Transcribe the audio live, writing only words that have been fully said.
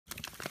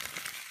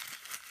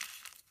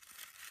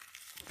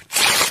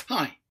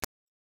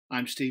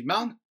I'm Steve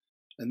Mann,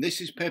 and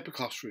this is Paper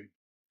Classroom.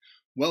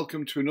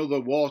 Welcome to another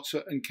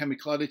water and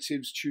chemical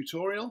additives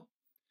tutorial.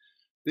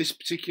 This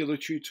particular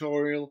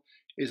tutorial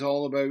is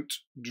all about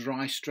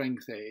dry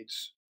strength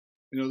aids.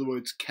 In other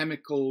words,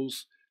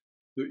 chemicals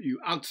that you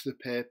add to the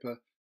paper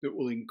that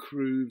will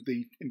improve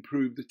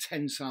the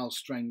tensile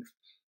strength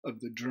of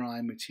the dry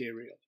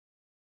material.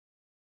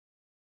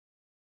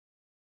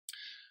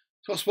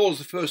 So I suppose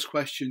the first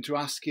question to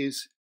ask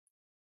is,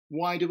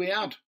 why do we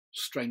add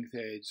strength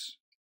aids?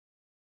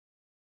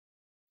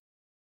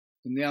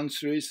 And the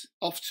answer is,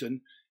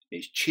 often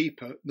it's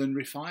cheaper than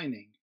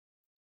refining.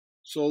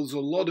 So there's a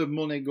lot of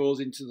money goes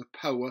into the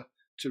power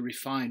to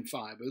refine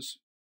fibres.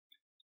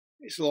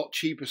 It's a lot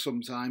cheaper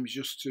sometimes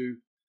just to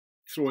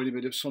throw in a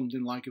bit of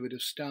something like a bit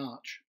of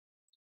starch.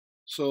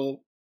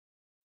 So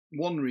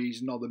one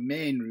reason, or the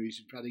main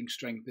reason for adding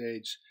strength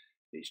aids,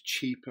 it's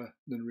cheaper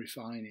than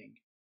refining.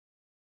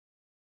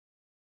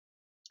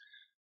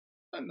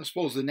 And I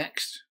suppose the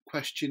next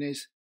question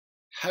is,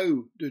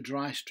 how do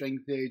dry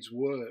strength aids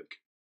work?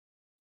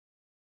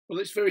 Well,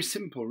 it's very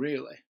simple,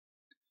 really.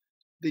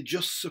 They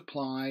just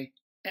supply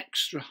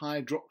extra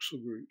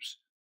hydroxyl groups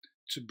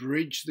to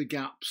bridge the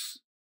gaps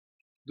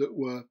that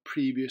were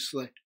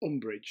previously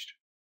unbridged.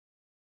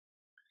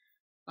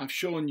 I've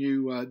shown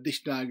you this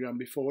diagram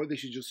before.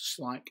 This is just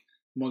a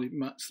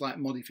slight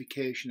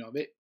modification of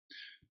it.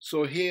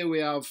 So here we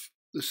have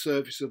the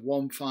surface of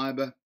one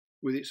fibre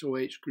with its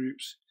OH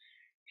groups.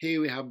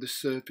 Here we have the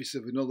surface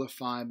of another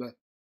fibre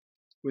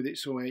with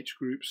its OH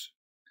groups.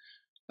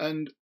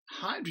 And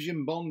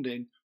hydrogen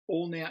bonding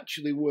only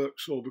actually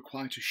works over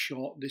quite a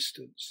short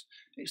distance.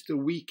 It's the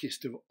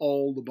weakest of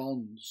all the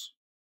bonds.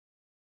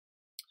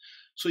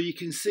 So you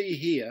can see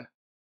here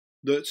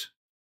that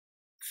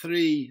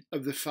 3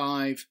 of the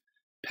 5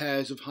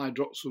 pairs of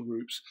hydroxyl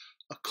groups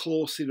are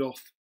close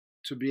enough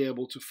to be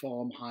able to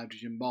form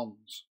hydrogen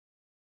bonds.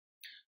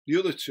 The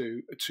other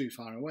 2 are too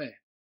far away.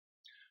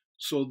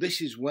 So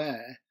this is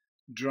where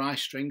dry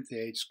strength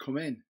aids come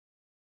in.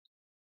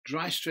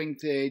 Dry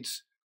strength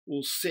aids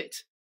will sit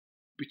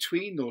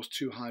between those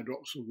 2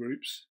 hydroxyl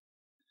groups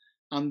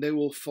and they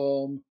will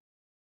form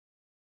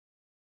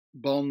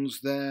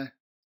bonds there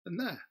and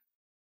there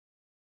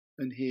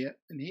and here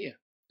and here.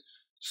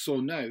 So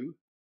now,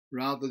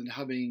 rather than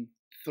having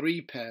 3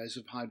 pairs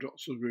of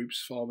hydroxyl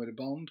groups forming a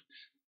bond,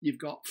 you've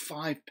got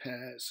 5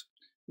 pairs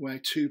where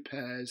 2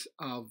 pairs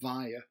are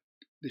via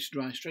this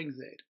dry strength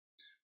aid.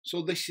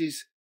 So this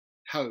is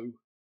how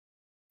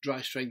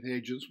dry strength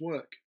agents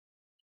work.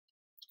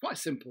 It's quite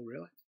simple,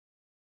 really.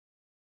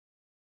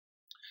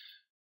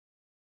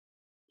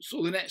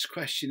 So the next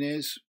question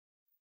is,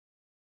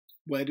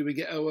 where do we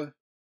get our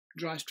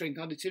dry strength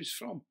additives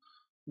from?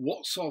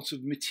 What sort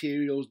of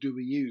materials do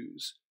we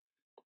use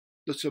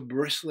that are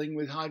bristling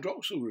with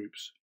hydroxyl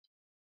groups?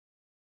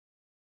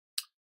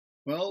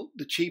 Well,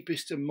 the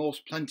cheapest and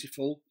most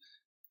plentiful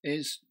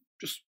is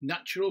just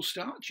natural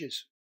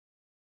starches.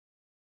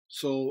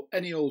 So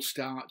any old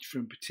starch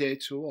from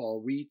potato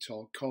or wheat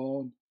or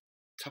corn,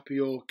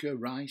 tapioca,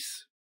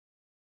 rice,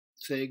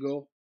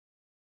 sago,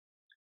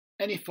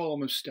 any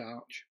form of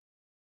starch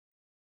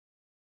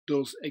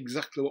does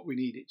exactly what we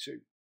need it to.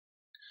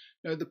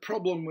 Now, the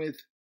problem with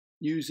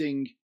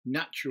using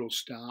natural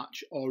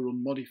starch or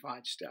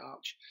unmodified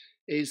starch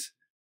is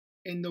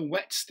in the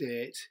wet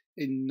state,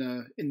 in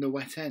the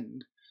wet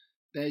end,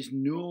 there's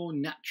no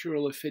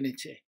natural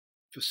affinity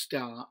for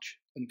starch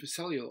and for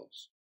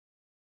cellulose.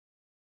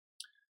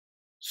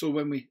 So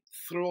when we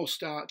throw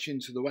starch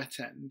into the wet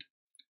end,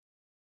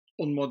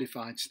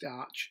 unmodified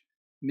starch,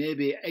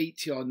 maybe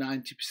 80 or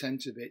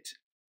 90% of it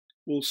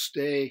will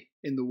stay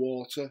in the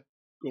water,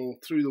 go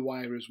through the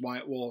wire as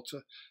white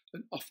water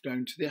and off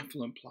down to the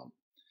effluent plant.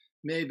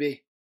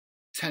 Maybe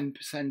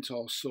 10%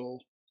 or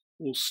so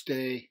will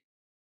stay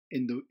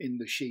in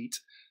the sheet,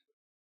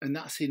 and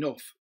that's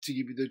enough to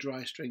give you the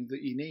dry strength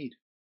that you need.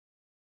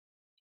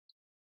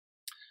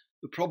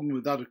 The problem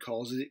with that, of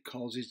course, is it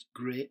causes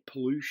great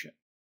pollution.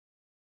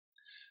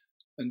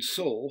 And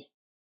so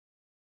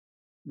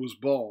was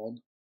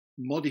born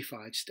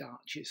modified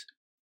starches,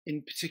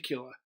 in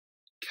particular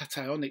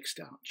cationic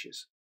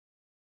starches.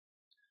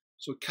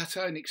 So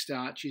cationic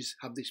starches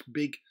have this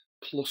big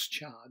plus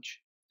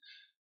charge.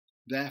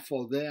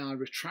 Therefore, they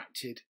are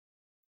attracted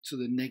to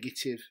the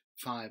negative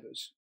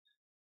fibres.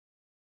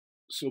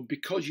 So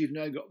because you've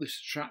now got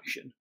this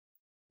attraction,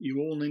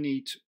 you only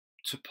need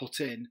to put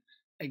in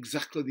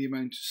exactly the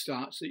amount of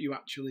starch that you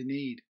actually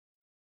need.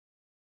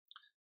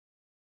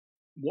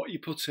 What you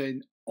put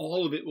in,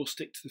 all of it will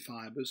stick to the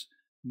fibres,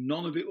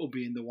 none of it will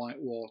be in the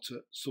white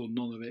water, so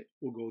none of it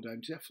will go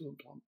down to the effluent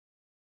plant.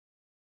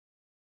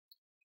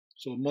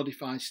 So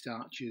modified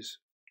starches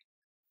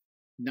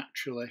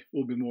naturally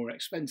will be more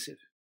expensive.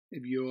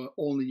 If you're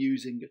only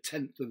using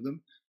 1/10 of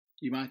them,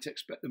 you might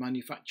expect the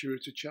manufacturer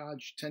to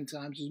charge 10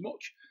 times as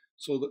much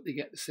so that they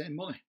get the same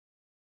money.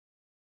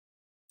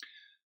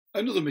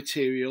 Another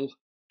material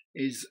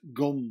is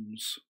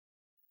gums.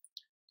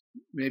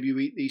 Maybe you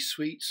eat these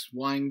sweets,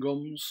 wine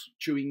gums,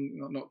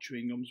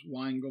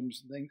 wine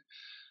gums and things.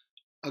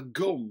 A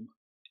gum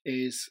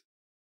is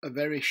a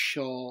very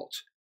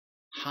short,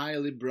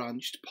 highly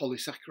branched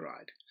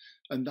polysaccharide,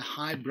 and the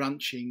high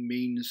branching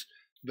means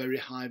very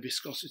high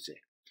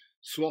viscosity.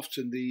 So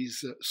often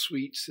these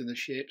sweets in the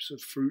shapes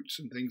of fruits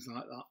and things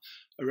like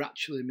that are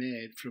actually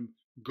made from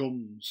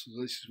gums.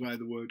 So this is where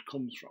the word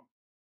comes from.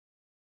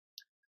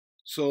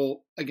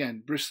 So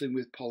again, bristling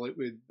with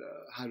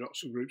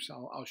hydroxyl groups.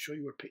 I'll show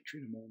you a picture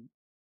in a moment.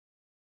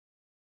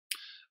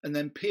 And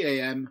then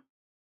PAM,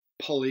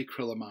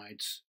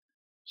 polyacrylamides.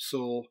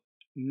 So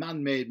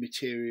man-made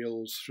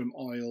materials from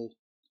oil,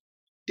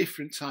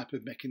 different type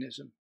of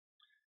mechanism.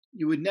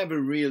 You would never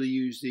really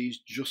use these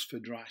just for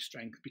dry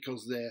strength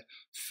because they're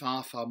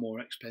far, far more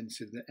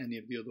expensive than any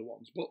of the other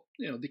ones. But,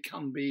 you know, they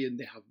can be and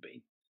they have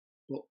been,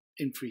 but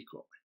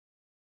infrequently.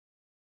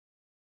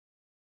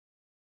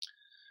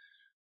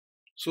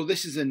 So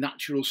this is a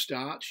natural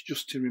starch,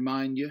 just to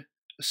remind you.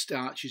 A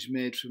starch is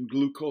made from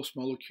glucose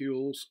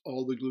molecules.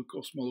 All the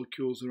glucose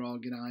molecules are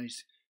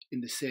organised in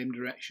the same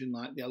direction,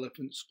 like the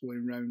elephants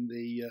going round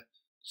the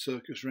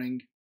circus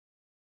ring.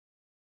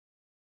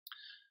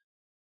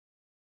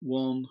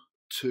 1,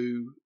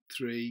 2,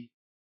 3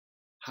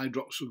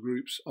 hydroxyl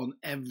groups on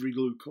every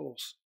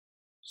glucose.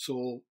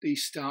 So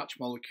these starch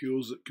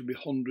molecules that can be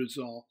hundreds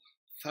or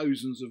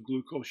thousands of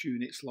glucose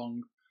units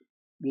long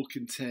will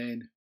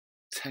contain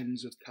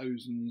tens of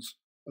thousands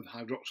of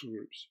hydroxyl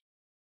groups.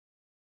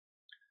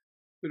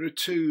 There are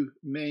two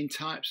main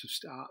types of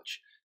starch.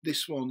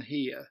 This one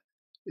here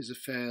is a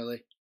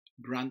fairly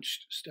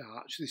branched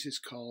starch. This is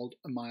called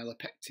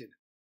amylopectin.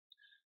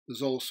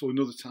 There's also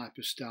another type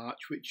of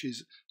starch which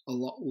is a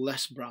lot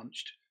less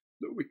branched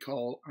that we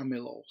call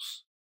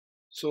amylose.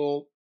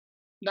 So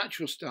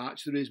natural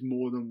starch, there is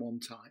more than one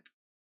type.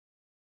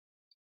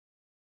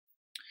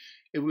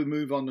 If we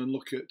move on and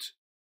look at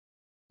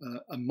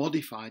a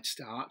modified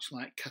starch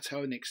like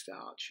cationic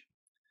starch,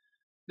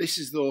 this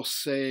is those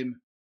same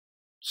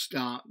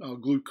starch or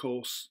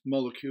glucose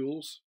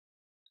molecules,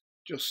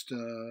 just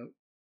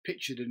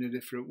pictured in a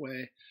different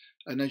way.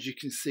 And as you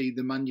can see,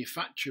 the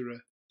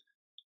manufacturer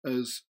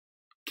has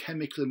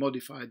chemically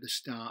modified the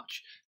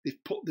starch.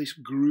 They've put this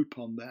group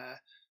on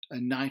there, a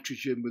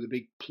nitrogen with a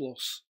big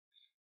plus.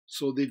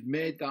 So they've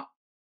made that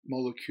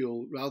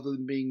molecule, rather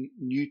than being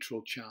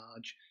neutral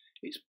charge,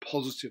 it's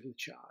positively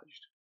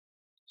charged,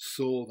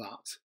 so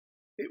that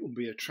it will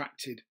be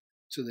attracted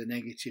to the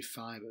negative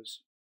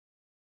fibres.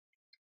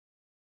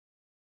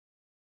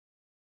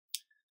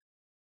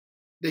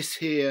 This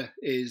here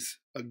is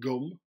a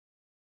gum.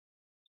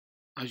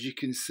 As you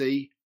can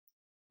see,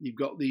 you've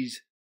got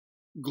these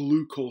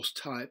glucose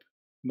type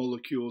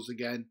molecules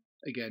again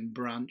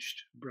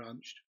branched.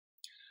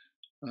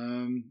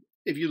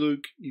 If you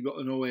look, you've got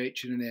an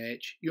OH and an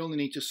H. You only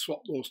need to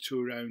swap those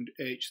two around,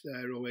 H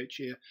there, OH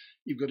here.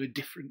 You've got a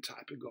different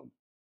type of gum.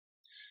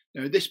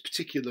 Now this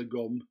particular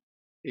gum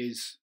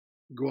is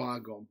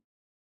guar gum,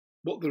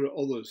 but there are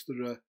others.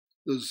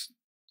 There's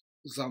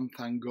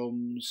xanthan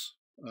gums,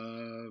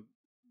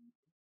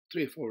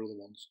 3 or 4 other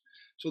ones.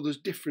 So there's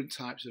different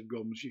types of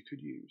gums you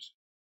could use.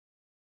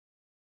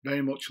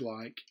 Very much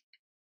like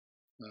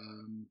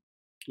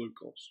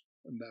glucose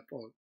and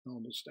therefore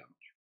normal starch.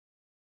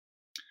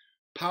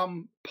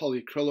 PAM,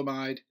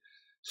 polyacrylamide.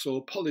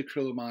 So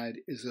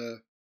polyacrylamide is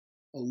a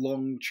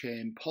long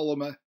chain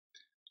polymer.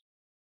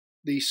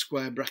 These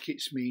square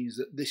brackets means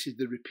that this is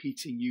the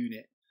repeating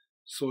unit.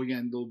 So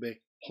again, there'll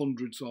be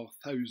hundreds or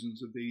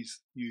thousands of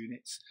these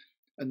units,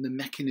 and the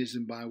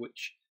mechanism by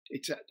which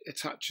it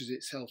attaches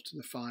itself to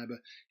the fibre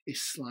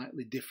is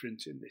slightly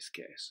different in this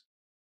case.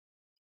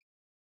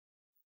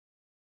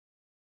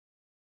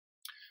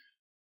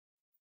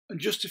 And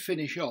just to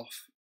finish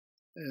off,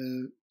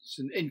 it's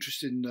an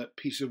interesting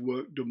piece of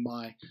work done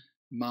by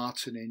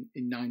Martin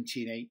in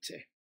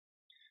 1980.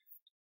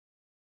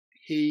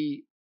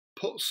 He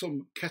put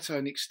some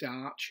cationic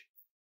starch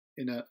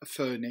in a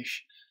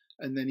furnace,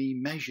 and then he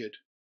measured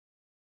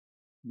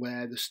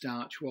where the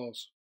starch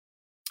was.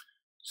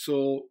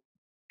 So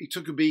he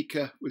took a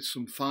beaker with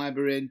some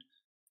fibre in,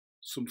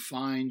 some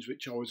fines,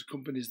 which always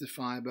accompanies the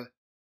fibre,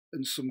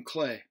 and some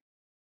clay.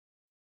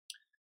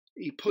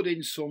 He put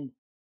in some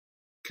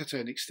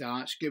cationic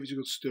starch, gave it a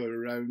good stir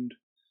around,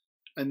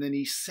 and then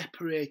he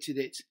separated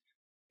it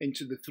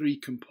into the 3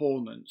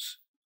 components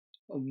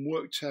and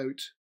worked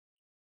out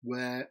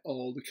where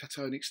all the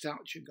cationic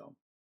starch had gone.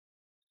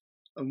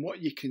 And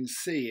what you can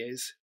see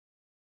is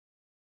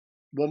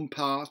 1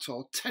 part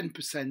or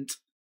 10%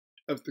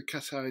 of the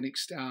cationic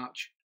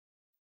starch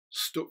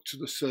stuck to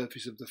the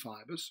surface of the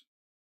fibres,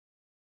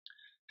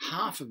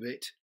 half of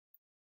it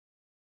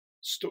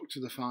stuck to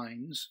the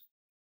fines,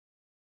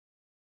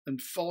 and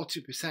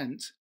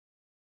 40%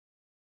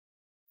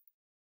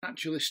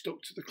 actually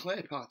stuck to the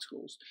clay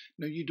particles.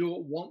 Now you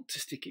don't want to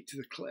stick it to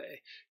the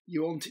clay,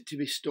 you want it to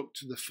be stuck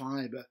to the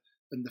fibre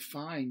and the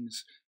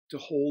fines to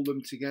hold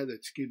them together,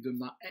 to give them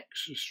that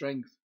extra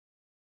strength.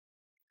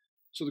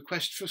 So the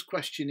first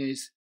question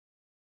is,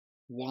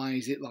 why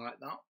is it like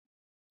that?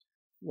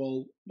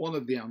 Well, one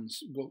of the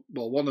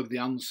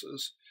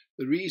answers,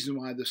 the reason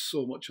why there's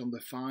so much on the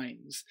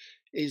fines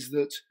is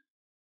that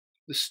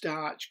the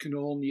starch can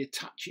only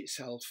attach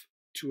itself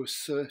to a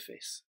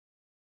surface.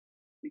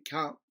 It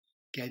can't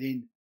get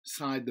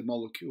inside the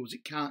molecules,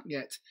 it can't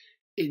get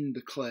in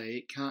the clay,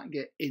 it can't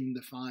get in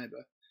the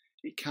fibre,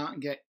 it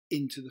can't get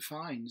into the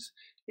fines.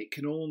 It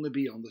can only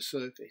be on the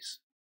surface.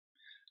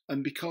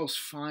 And because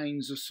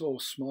fines are so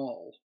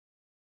small,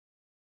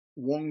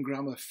 1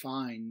 gram of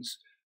fines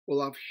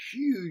will have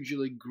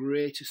hugely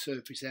greater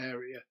surface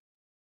area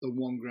than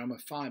 1 gram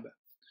of fibre.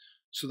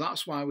 So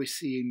that's why we're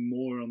seeing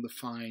more on the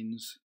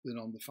fines than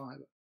on the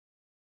fibre.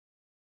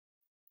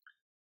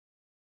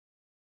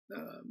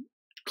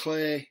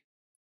 Clay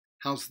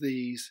has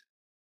these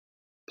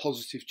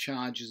positive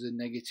charges and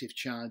negative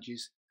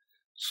charges,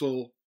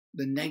 so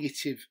the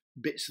negative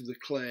bits of the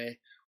clay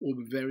will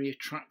be very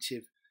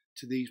attractive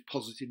to these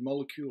positive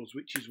molecules,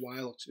 which is why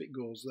a lot of it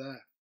goes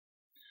there.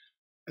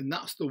 And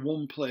that's the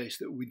one place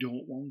that we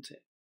don't want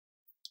it.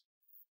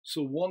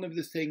 So one of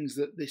the things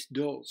that this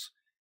does,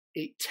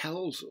 it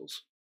tells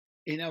us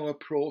in our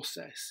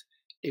process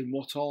in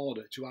what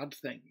order to add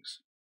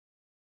things.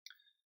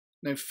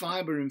 Now,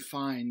 fibre and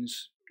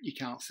fines you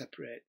can't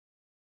separate.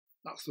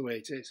 That's the way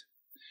it is.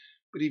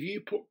 But if you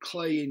put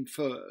clay in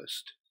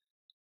first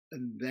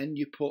and then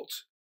you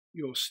put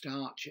your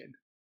starch in,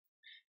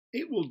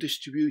 it will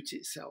distribute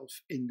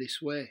itself in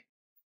this way.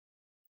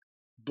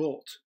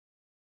 But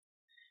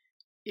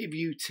if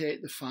you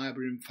take the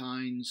fibre and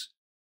fines,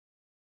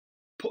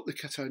 put the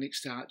cationic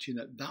starch in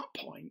at that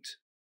point,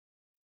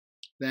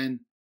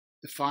 then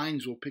the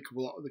fines will pick up a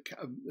lot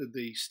of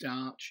the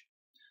starch,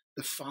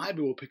 the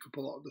fibre will pick up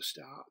a lot of the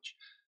starch,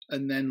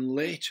 and then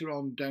later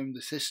on down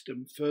the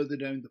system, further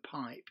down the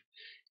pipe,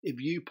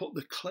 if you put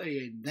the clay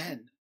in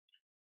then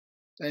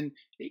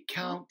it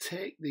can't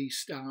take the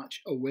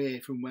starch away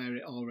from where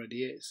it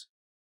already is.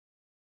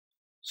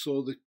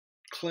 So the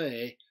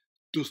clay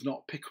does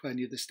not pick up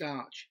any of the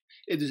starch.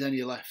 If there's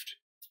any left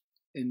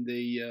in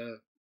the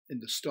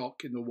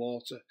stock, in the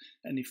water,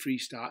 any free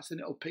starch, then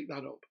it'll pick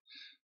that up.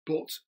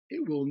 But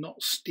it will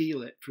not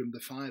steal it from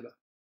the fibre.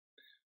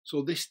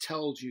 So this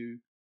tells you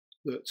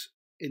that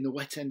in the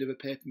wet end of a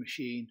paper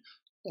machine,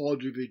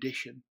 order of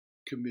addition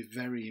can be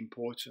very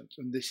important,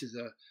 and this is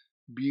a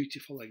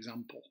beautiful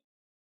example.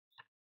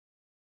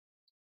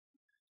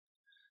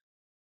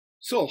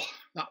 So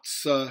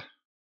that's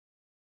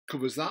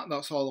covers that.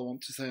 That's all I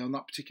want to say on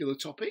that particular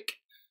topic.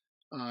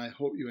 I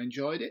hope you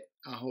enjoyed it.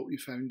 I hope you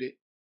found it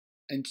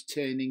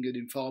entertaining and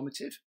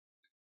informative.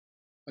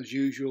 As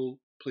usual,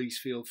 please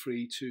feel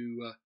free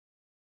to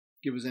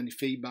give us any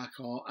feedback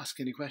or ask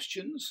any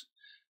questions.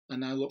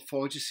 And I look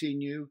forward to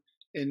seeing you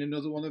in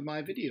another one of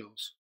my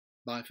videos.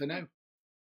 Bye for now.